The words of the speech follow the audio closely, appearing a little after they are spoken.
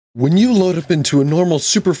When you load up into a normal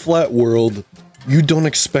super flat world, you don't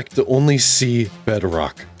expect to only see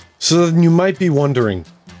bedrock. So then you might be wondering,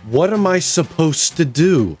 what am I supposed to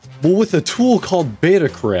do? Well, with a tool called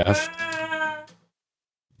Betacraft,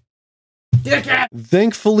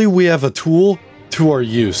 thankfully we have a tool to our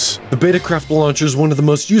use. The Betacraft launcher is one of the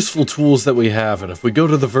most useful tools that we have, and if we go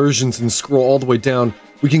to the versions and scroll all the way down,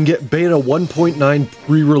 we can get Beta 1.9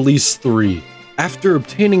 Pre-Release 3. After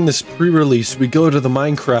obtaining this pre-release, we go to the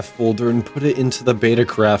Minecraft folder and put it into the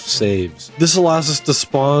Betacraft saves. This allows us to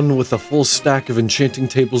spawn with a full stack of enchanting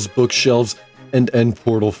tables, bookshelves, and end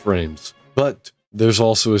portal frames. But there's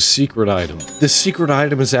also a secret item. This secret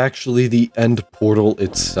item is actually the end portal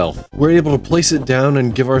itself. We're able to place it down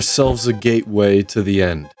and give ourselves a gateway to the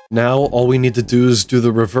end. Now, all we need to do is do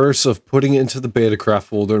the reverse of putting it into the Betacraft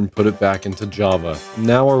folder and put it back into Java.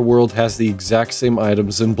 Now our world has the exact same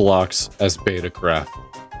items and blocks as Betacraft.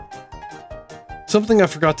 Something I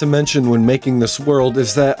forgot to mention when making this world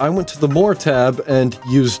is that I went to the More tab and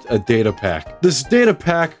used a data pack. This data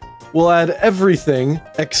pack will add everything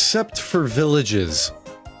except for villages.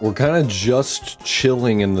 We're kind of just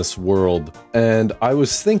chilling in this world, and I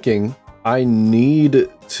was thinking I need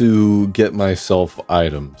to get myself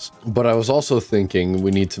items. But I was also thinking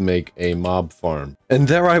we need to make a mob farm. And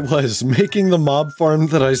there I was, making the mob farm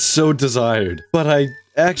that I so desired. But I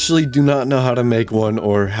actually do not know how to make one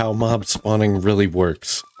or how mob spawning really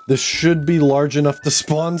works. This should be large enough to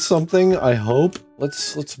spawn something, I hope.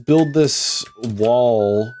 Let's build this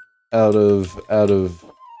wall out of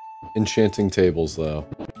enchanting tables, though.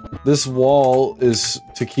 This wall is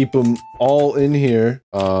to keep them all in here.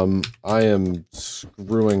 I am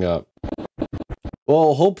screwing up.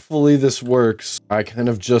 Well, hopefully this works. I kind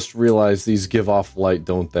of just realized these give off light,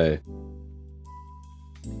 don't they?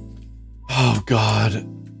 Oh god,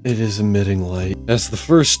 it is emitting light. As the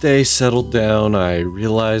first day settled down, I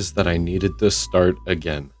realized that I needed to start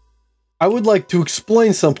again. I would like to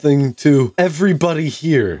explain something to everybody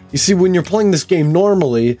here. You see, when you're playing this game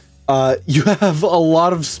normally, you have a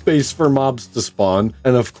lot of space for mobs to spawn,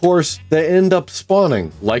 and of course, they end up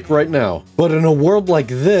spawning, like right now. But in a world like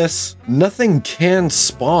this, nothing can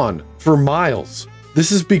spawn for miles.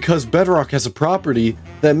 This is because Bedrock has a property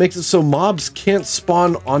that makes it so mobs can't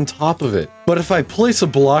spawn on top of it. But if I place a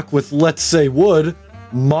block with, let's say, wood,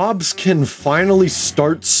 mobs can finally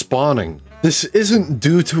start spawning. This isn't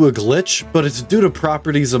due to a glitch, but it's due to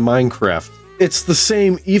properties of Minecraft. It's the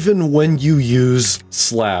same even when you use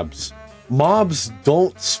slabs. Mobs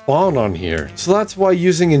don't spawn on here. So that's why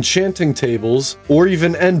using enchanting tables, or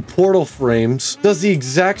even end portal frames, does the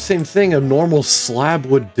exact same thing a normal slab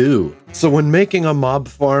would do. So when making a mob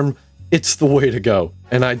farm, it's the way to go.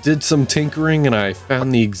 And I did some tinkering and I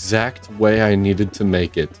found the exact way I needed to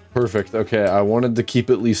make it. Perfect. Okay, I wanted to keep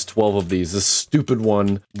at least 12 of these. This stupid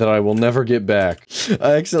one that I will never get back.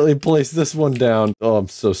 I accidentally placed this one down. Oh, I'm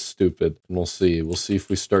so stupid. And we'll see. We'll see if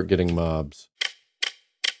we start getting mobs.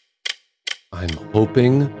 I'm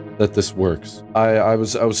hoping that this works. I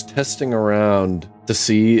was testing around to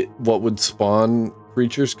see what would spawn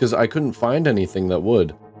creatures because I couldn't find anything that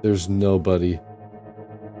would. There's nobody.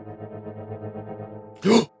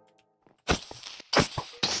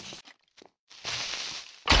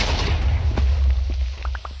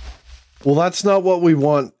 Well, that's not what we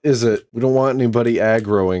want, is it? We don't want anybody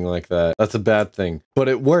aggroing like that. That's a bad thing. But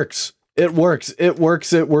it works. It works. It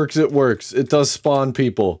works. It works. It works. It does spawn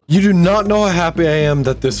people. You do not know how happy I am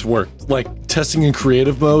that this worked. Like, testing in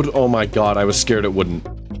creative mode, oh my god, I was scared it wouldn't.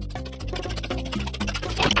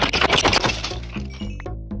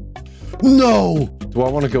 No! Do I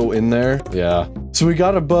want to go in there? Yeah. So we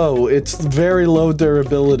got a bow. It's very low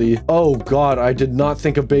durability. Oh god, I did not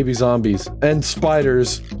think of baby zombies. And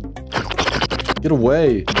spiders. Get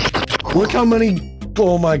away. Look how many...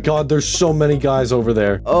 Oh my god, there's so many guys over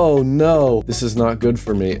there. Oh no. This is not good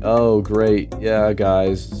for me. Oh, great. Yeah,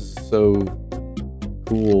 guys. So...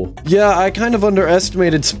 cool. Yeah, I kind of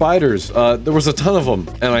underestimated spiders. There was a ton of them.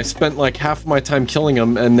 And I spent like half my time killing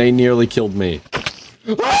them, and they nearly killed me.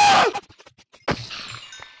 Ah!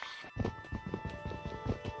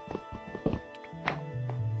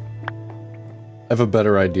 I have a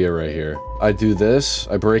better idea right here. I do this,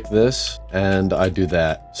 I break this, and I do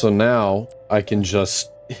that. So now I can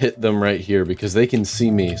just hit them right here because they can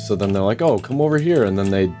see me. So then they're like, oh, come over here. And then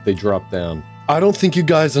they drop down. I don't think you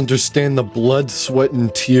guys understand the blood, sweat,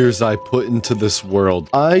 and tears I put into this world.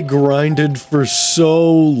 I grinded for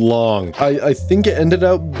so long. I think it ended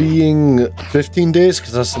up being 15 days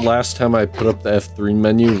because that's the last time I put up the F3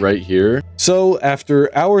 menu right here. So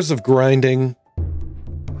after hours of grinding,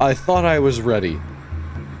 I thought I was ready.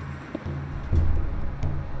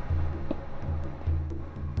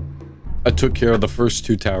 I took care of the first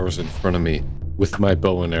 2 towers in front of me with my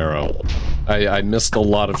bow and arrow. I missed a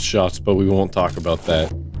lot of shots, but we won't talk about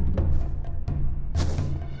that.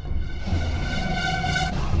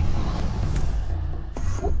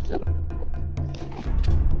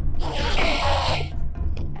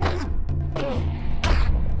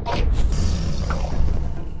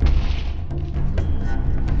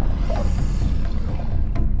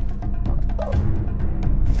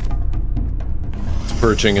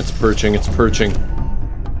 Perching, it's perching, it's perching.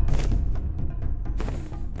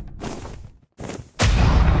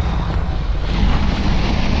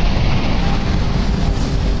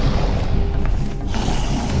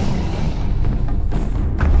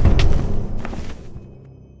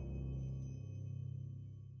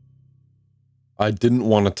 I didn't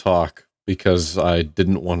want to talk because I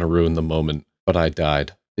didn't want to ruin the moment, but I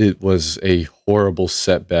died. It was a horrible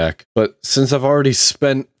setback, but since I've already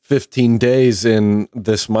spent 15 days in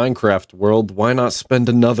this Minecraft world, why not spend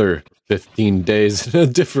another 15 days in a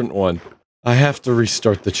different one? I have to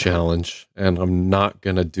restart the challenge, and I'm not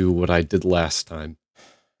gonna do what I did last time.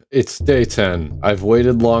 It's day 10. I've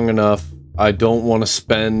waited long enough. I don't want to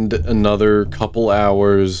spend another couple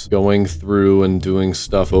hours going through and doing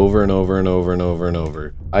stuff over and over and over and over and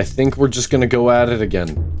over. I think we're just gonna go at it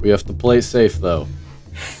again. We have to play it safe, though.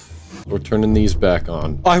 We're turning these back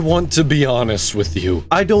on. I want to be honest with you.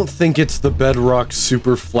 I don't think it's the Bedrock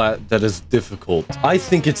Superflat that is difficult. I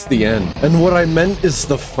think it's the end. And what I meant is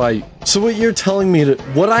the fight. So what you're telling me that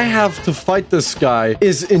what I have to fight this guy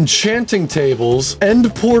is enchanting tables,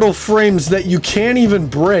 end portal frames that you can't even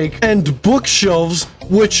break, and bookshelves,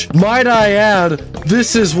 which, might I add,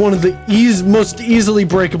 this is one of the most easily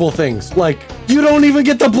breakable things. Like, you don't even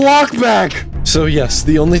get the block back! So yes,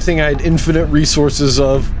 the only thing I had infinite resources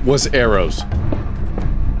of was arrows.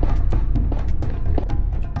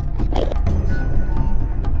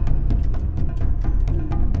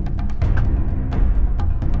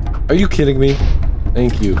 Are you kidding me?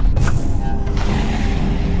 Thank you.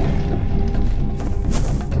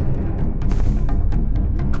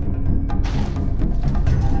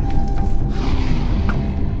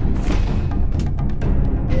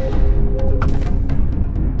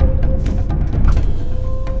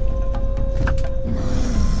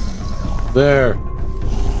 There.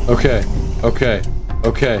 Okay. Okay.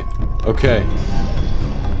 Okay. Okay.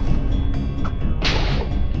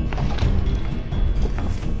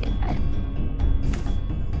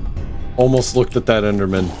 Almost looked at that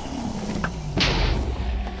Enderman.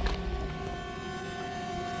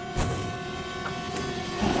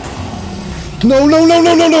 No, no, no,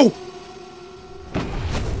 no, no, no!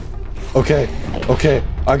 Okay. Okay.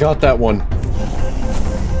 I got that one.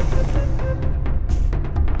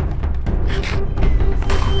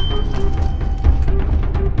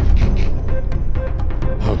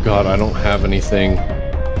 God, I don't have anything.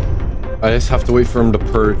 I just have to wait for him to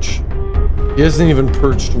perch. He hasn't even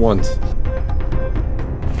perched once.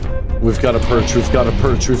 We've got to perch, we've got to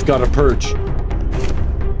perch, we've got to perch.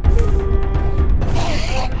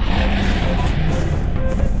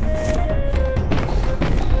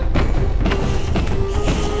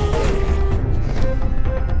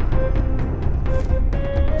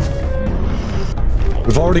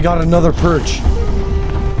 We've already got another perch.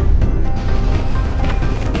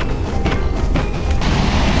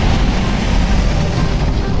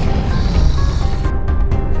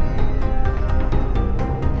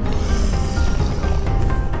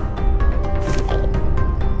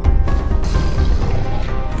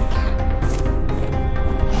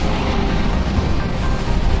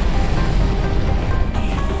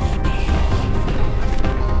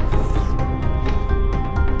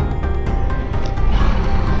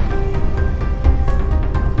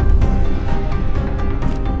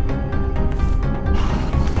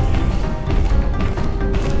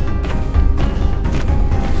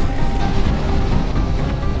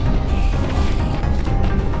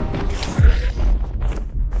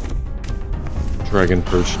 Dragon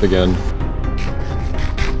perched again.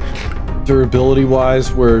 Durability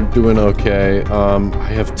wise, we're doing okay.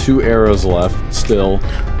 I have 2 arrows left still.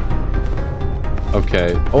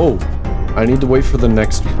 Okay. Oh, I need to wait for the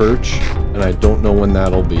next perch, and I don't know when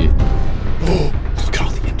that'll be. Oh, look at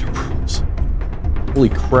all the ender pearls. Holy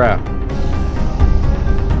crap.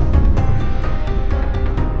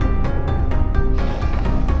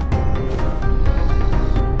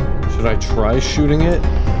 Should I try shooting it?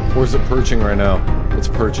 Or is it perching right now? It's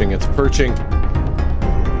perching, it's perching.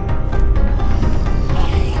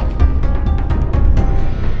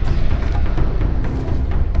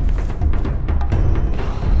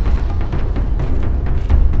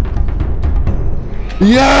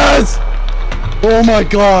 Yes! Oh my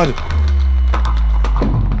god!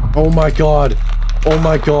 Oh my god. Oh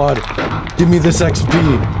my god. Give me this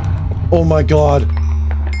XP. Oh my god.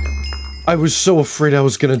 I was so afraid I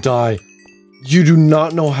was gonna die. You do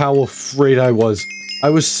not know how afraid I was. I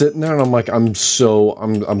was sitting there and I'm like, I'm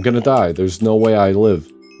gonna die. There's no way I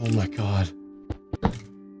live. Oh my god.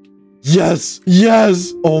 Yes!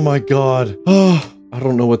 Yes! Oh my god. Oh, I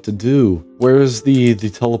don't know what to do. Where is the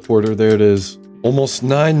teleporter? There it is. Almost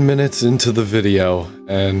 9 minutes into the video,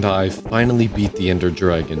 and I finally beat the Ender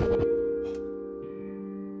Dragon.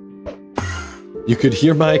 You could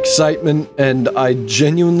hear my excitement, and I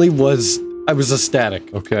genuinely was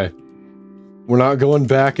ecstatic. Okay. We're not going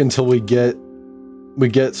back until we get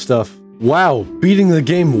stuff. Wow, beating the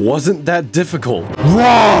game wasn't that difficult.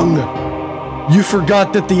 Wrong! You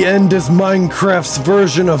forgot that the end is Minecraft's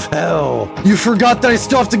version of hell. You forgot that I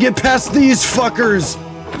still have to get past these fuckers!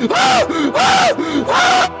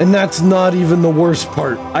 And that's not even the worst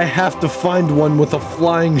part. I have to find one with a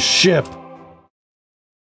flying ship.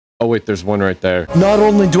 Oh wait, there's one right there. Not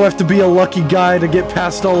only do I have to be a lucky guy to get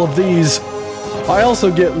past all of these, I also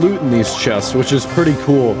get loot in these chests, which is pretty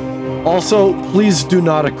cool. Also, please do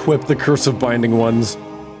not equip the Curse of Binding ones.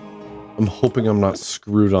 I'm hoping I'm not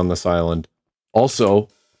screwed on this island. Also,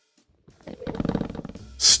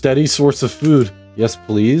 steady source of food. Yes,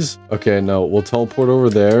 please. Okay, no, we'll teleport over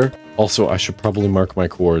there. Also, I should probably mark my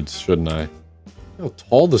coords, shouldn't I? Look how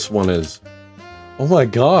tall this one is. Oh my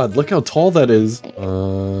god, look how tall that is.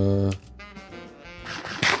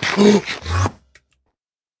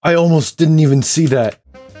 I almost didn't even see that.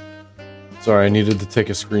 Sorry, I needed to take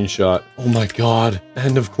a screenshot. Oh my god.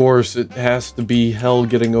 And of course, it has to be hell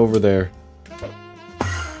getting over there.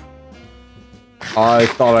 I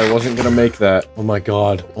thought I wasn't gonna make that. Oh my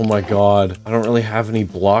god. Oh my god. I don't really have any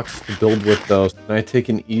blocks to build with though. Can I take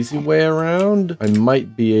an easy way around? I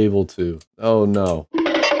might be able to. Oh no.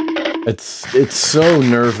 It's so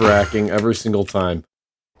nerve-wracking every single time.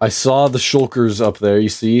 I saw the shulkers up there, you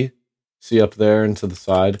see? See up there and to the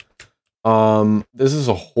side? This is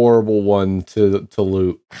a horrible one to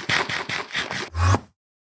loot.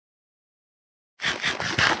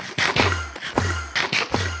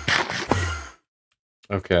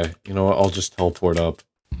 Okay, you know what? I'll just teleport up.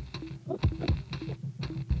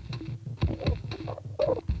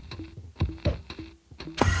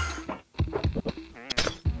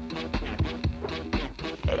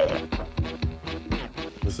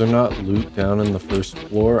 Is there not loot down in the first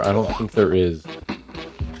floor? I don't think there is.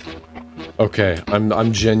 Okay,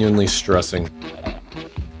 I'm genuinely stressing.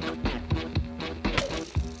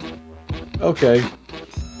 Okay.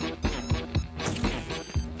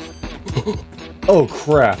 Oh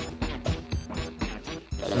crap.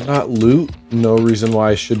 Not loot? No reason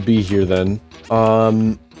why I should be here then.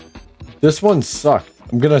 This one sucked.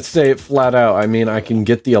 I'm gonna say it flat out. I mean, I can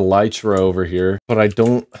get the elytra over here, but I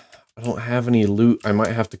don't have any loot. I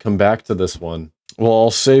might have to come back to this one. Well,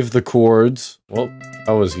 I'll save the cords. Well,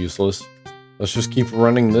 that was useless. Let's just keep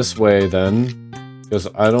running this way then, because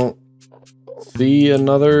I don't see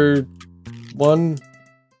another one.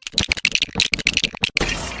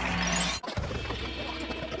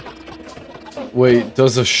 Wait,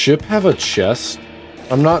 does a ship have a chest?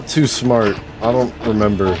 I'm not too smart. I don't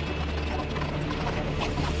remember.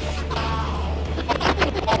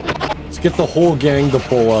 Let's get the whole gang to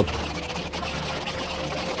pull up.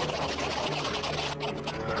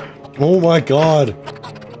 Oh my god.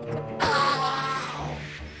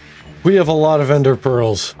 We have a lot of ender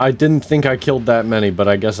pearls. I didn't think I killed that many, but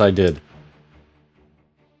I guess I did.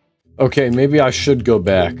 Okay, maybe I should go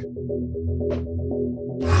back.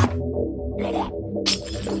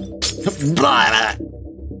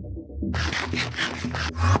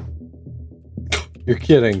 You're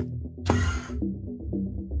kidding.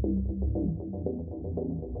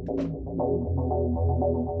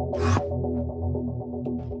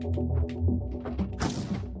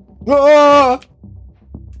 Ah!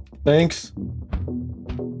 Thanks.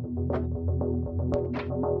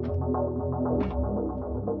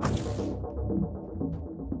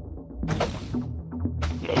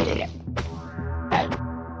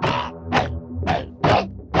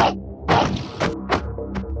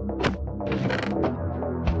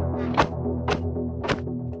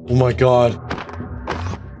 Oh my god.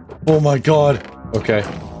 Oh my god. Okay.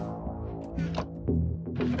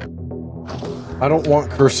 I don't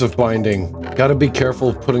want Curse of Binding. Gotta be careful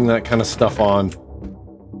of putting that kind of stuff on.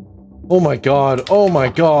 Oh my god. Oh my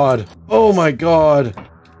god. Oh my god.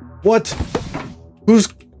 What?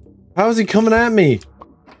 How is he coming at me?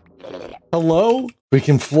 Hello? We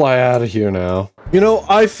can fly out of here now. You know,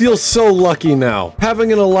 I feel so lucky now.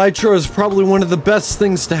 Having an elytra is probably one of the best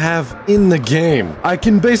things to have in the game. I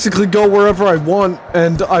can basically go wherever I want,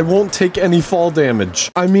 and I won't take any fall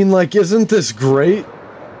damage. I mean, like, isn't this great?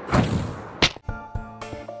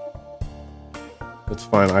 That's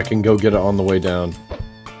fine, I can go get it on the way down.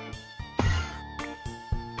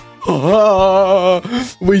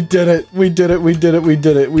 We did it! We did it! We did it! We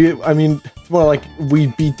did it! I mean, it's more like we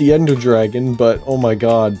beat the Ender Dragon, but oh my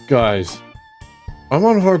god. Guys. I'm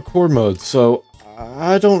on hardcore mode, so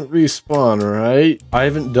I don't respawn, right? I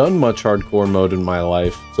haven't done much hardcore mode in my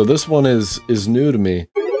life, so this one is new to me.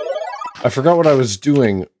 I forgot what I was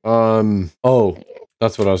doing. Oh,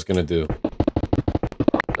 that's what I was gonna do.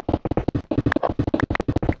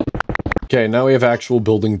 Okay, now we have actual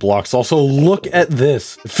building blocks. Also, look at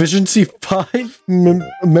this. Efficiency 5,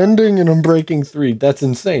 mending, and unbreaking 3. That's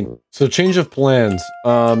insane. So, change of plans.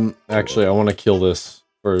 Actually, I want to kill this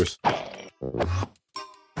first.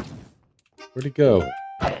 Where'd it go?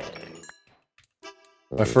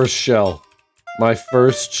 My first shell. My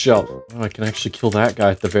first shell. Oh, I can actually kill that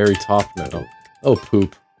guy at the very top now. Oh,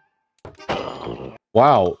 poop.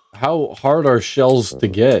 Wow, how hard are shells to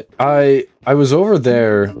get? I was over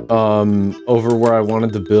there, over where I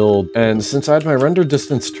wanted to build, and since I had my render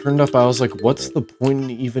distance turned up, I was like, what's the point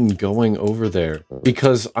in even going over there?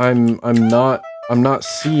 Because I'm not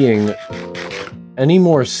seeing any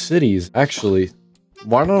more cities. Actually,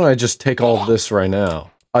 why don't I just take all of this right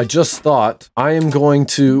now? I just thought I am going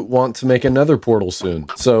to want to make another portal soon,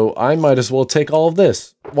 so I might as well take all of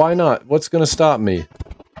this. Why not? What's gonna stop me?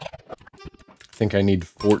 I think I need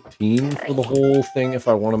 14 for the whole thing if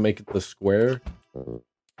I want to make it the square.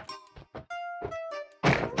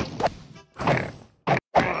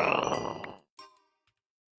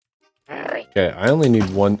 Okay, I only need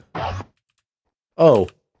one. Oh.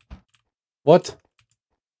 What?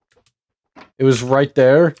 It was right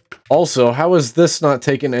there? Also, how is this not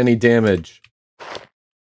taking any damage?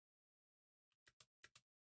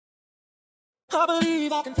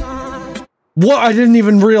 What? I didn't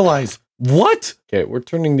even realize. What? Okay, we're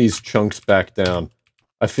turning these chunks back down.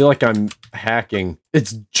 I feel like I'm hacking.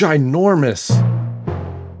 It's ginormous.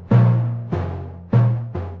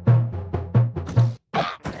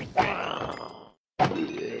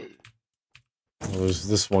 Oh, there's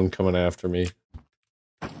this one coming after me.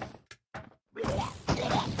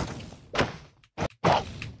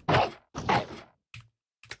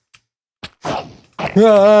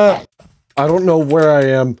 Ah, I don't know where I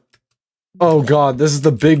am. Oh god, this is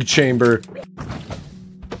the big chamber.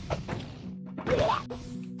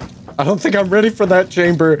 I don't think I'm ready for that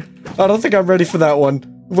chamber. I don't think I'm ready for that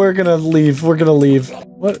one. We're gonna leave. We're gonna leave.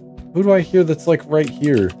 What? Who do I hear that's like right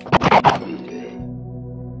here?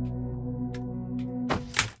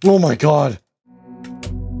 Oh my god.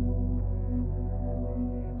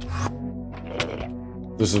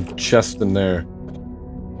 There's a chest in there.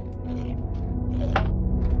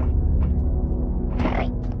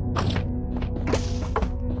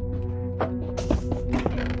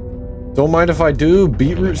 Don't mind if I do.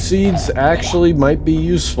 Beetroot seeds actually might be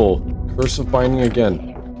useful. Curse of Binding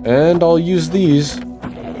again. And I'll use these.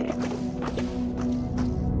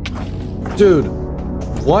 Dude.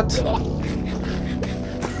 What?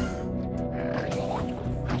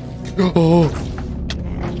 Oh.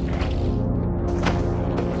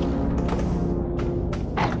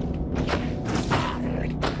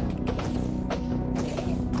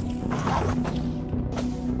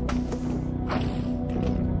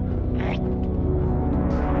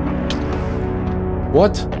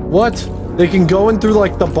 What? What? They can go in through,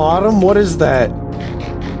 like, the bottom? What is that?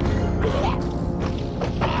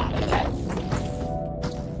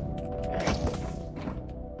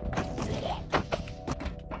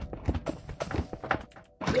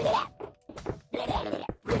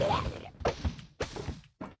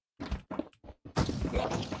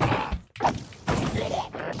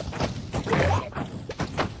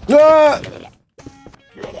 Ah!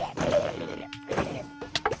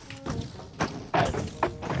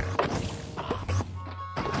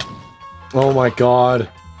 Oh my god.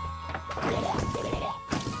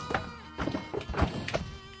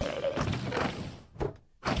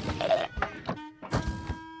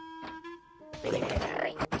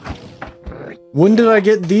 When did I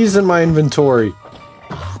get these in my inventory?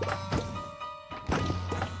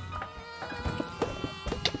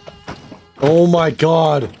 Oh my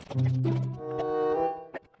god.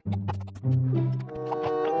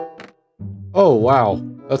 Oh wow.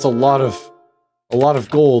 That's a lot of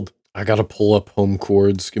gold. I gotta pull up home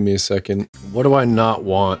chords. Give me a second. What do I not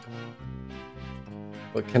want?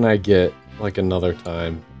 What can I get, like, another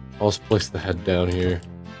time? I'll just place the head down here.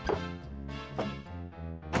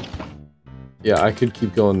 Yeah, I could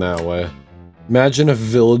keep going that way. Imagine if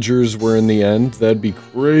villagers were in the end. That'd be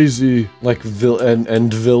crazy. Like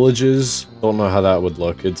end villages. Don't know how that would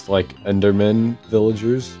look. It's like Enderman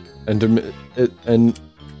villagers.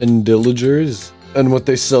 Endillagers. And what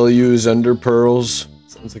they sell you is ender pearls.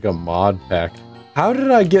 Sounds like a mod pack. How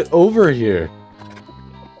did I get over here?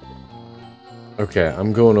 Okay,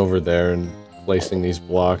 I'm going over there and placing these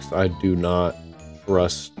blocks. I do not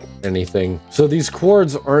trust anything. So these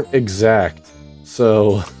chords aren't exact.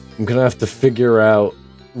 So I'm gonna have to figure out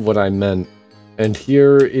what I meant. And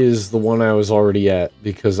here is the one I was already at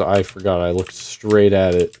because I forgot. I looked straight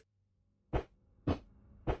at it.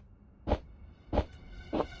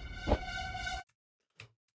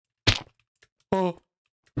 Oh.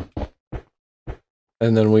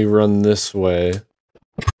 And then we run this way.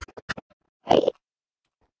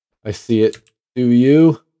 I see it. Do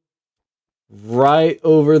you? Right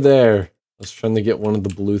over there. I was trying to get one of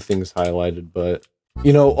the blue things highlighted, but...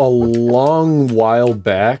 You know, a long while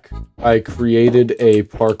back, I created a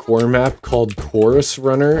parkour map called Chorus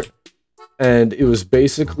Runner, and it was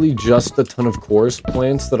basically just a ton of chorus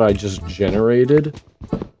plants that I just generated,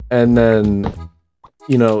 and then,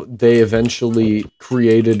 you know, they eventually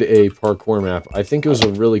created a parkour map. I think it was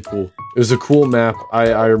a really cool... It was a cool map.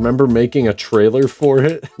 I remember making a trailer for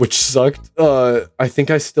it, which sucked. I think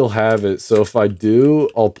I still have it, so if I do,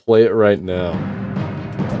 I'll play it right now.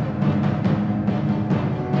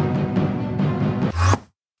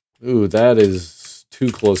 Ooh, that is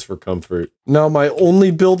too close for comfort. Now, my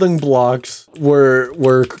only building blocks were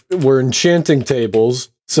enchanting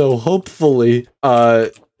tables, so hopefully,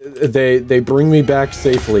 they bring me back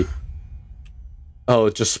safely. Oh,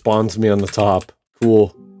 it just spawns me on the top.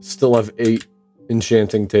 Cool. Still have 8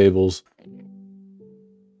 enchanting tables.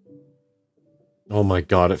 Oh my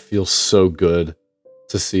god, it feels so good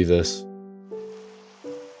to see this.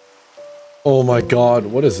 Oh my god,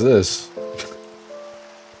 what is this?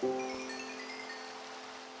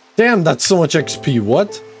 Damn, that's so much XP.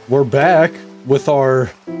 What? We're back with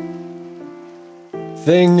our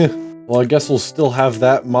thing. Well, I guess we'll still have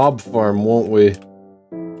that mob farm, won't we?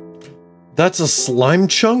 That's a slime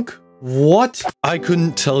chunk? What? I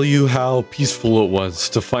couldn't tell you how peaceful it was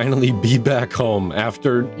to finally be back home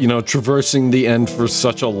after, you know, traversing the end for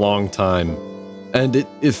such a long time. And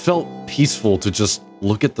it felt peaceful to just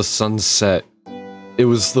look at the sunset. It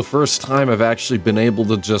was the first time I've actually been able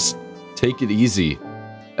to just take it easy.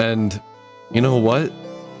 And, you know what?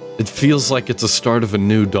 It feels like it's a start of a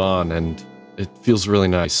new dawn, and it feels really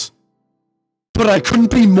nice. But I couldn't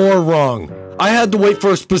be more wrong. I had to wait for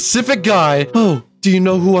a specific guy. Oh, do you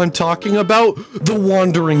know who I'm talking about? The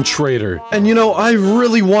Wandering Trader. And you know, I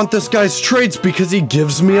really want this guy's traits because he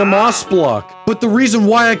gives me a moss block. But the reason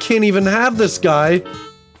why I can't even have this guy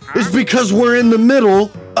is because we're in the middle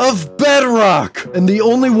of Bedrock. And the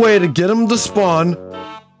only way to get him to spawn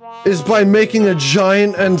is by making a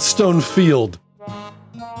giant endstone field.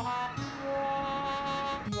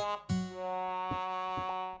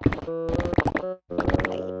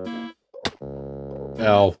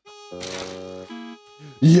 Ow.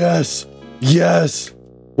 Yes! Yes!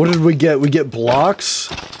 What did we get? We get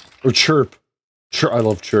blocks? Or chirp? I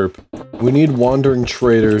love chirp. We need Wandering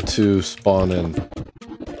Trader to spawn in.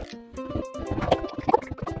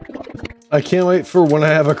 I can't wait for when I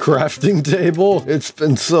have a crafting table. It's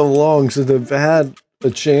been so long since I've had a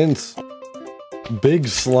chance. Big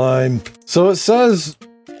slime. So it says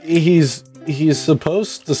he's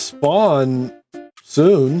supposed to spawn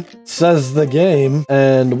soon, says the game.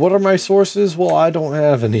 And what are my sources? Well, I don't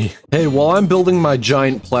have any. Hey, while I'm building my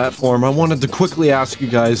giant platform, I wanted to quickly ask you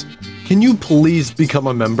guys, can you please become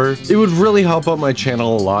a member? It would really help out my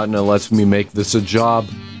channel a lot and it lets me make this a job.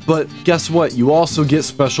 But guess what? You also get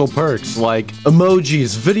special perks like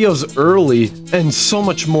emojis, videos early, and so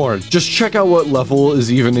much more. Just check out what level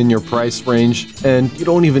is even in your price range, and you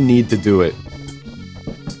don't even need to do it.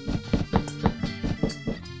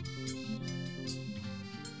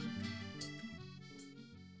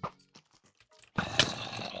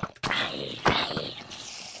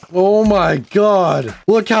 Oh my god!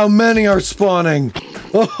 Look how many are spawning!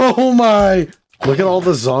 Oh my! Look at all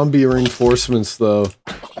the zombie reinforcements though.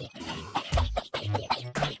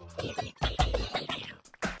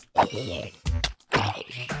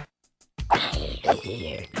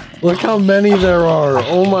 Look how many there are!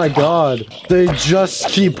 Oh my god! They just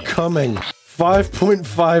keep coming!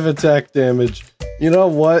 5.5 attack damage. You know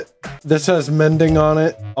what? This has mending on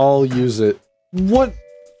it. I'll use it. What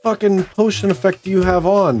fucking potion effect do you have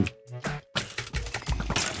on?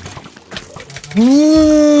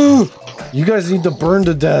 Ooh! You guys need to burn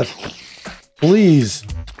to death. Please.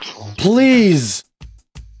 Please!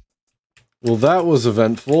 Well, that was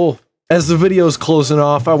eventful. As the video's closing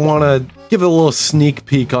off, I want to give a little sneak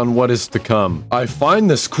peek on what is to come. I find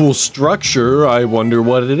this cool structure, I wonder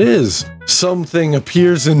what it is. Something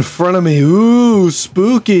appears in front of me, ooh,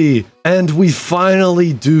 spooky! And we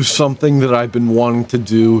finally do something that I've been wanting to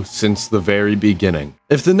do since the very beginning.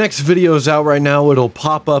 If the next video is out right now, it'll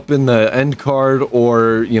pop up in the end card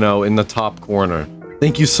or, you know, in the top corner.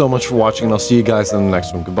 Thank you so much for watching, and I'll see you guys in the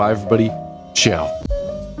next one. Goodbye, everybody. Ciao.